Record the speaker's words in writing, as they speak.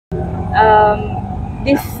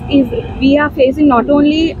we are facing not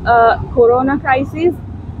only a corona crisis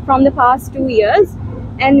from the past 2 years,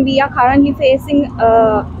 and we are currently facing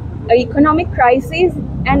a economic crisis,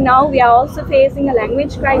 and now we are also facing a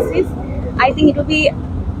language crisis. I think it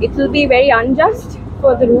will be very unjust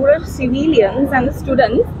for the rural civilians and the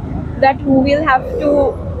students that who will have to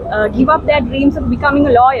give up their dreams of becoming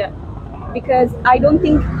a lawyer, because I don't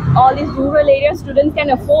think all these rural area students can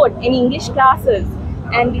afford any English classes,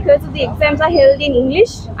 and because of the exams are held in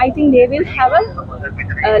English, I think they will have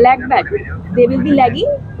a lag back. They will be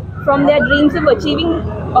lagging from their dreams of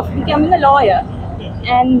becoming a lawyer,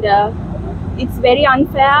 and it's very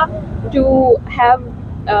unfair to have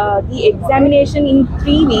the examination in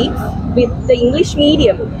 3 weeks with the English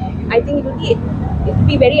medium. I think it will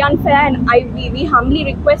be very unfair, and we humbly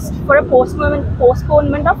request for a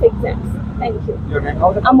postponement of exams. Thank you.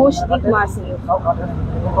 Amoshdeep Marsin.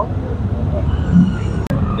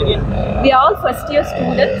 We are all first year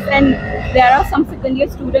students, and there are some second year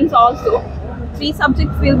students also. 3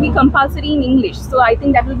 subjects will be compulsory in English, so I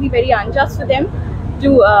think that will be very unjust for them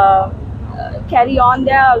to carry on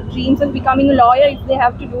their dreams of becoming a lawyer if they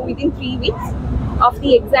have to do within 3 weeks of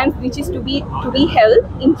the exams, which is to be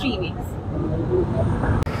held in 3 weeks.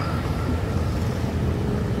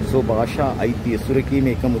 So, Bhasha, Aithiya,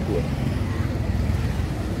 Surakime, Kamutua.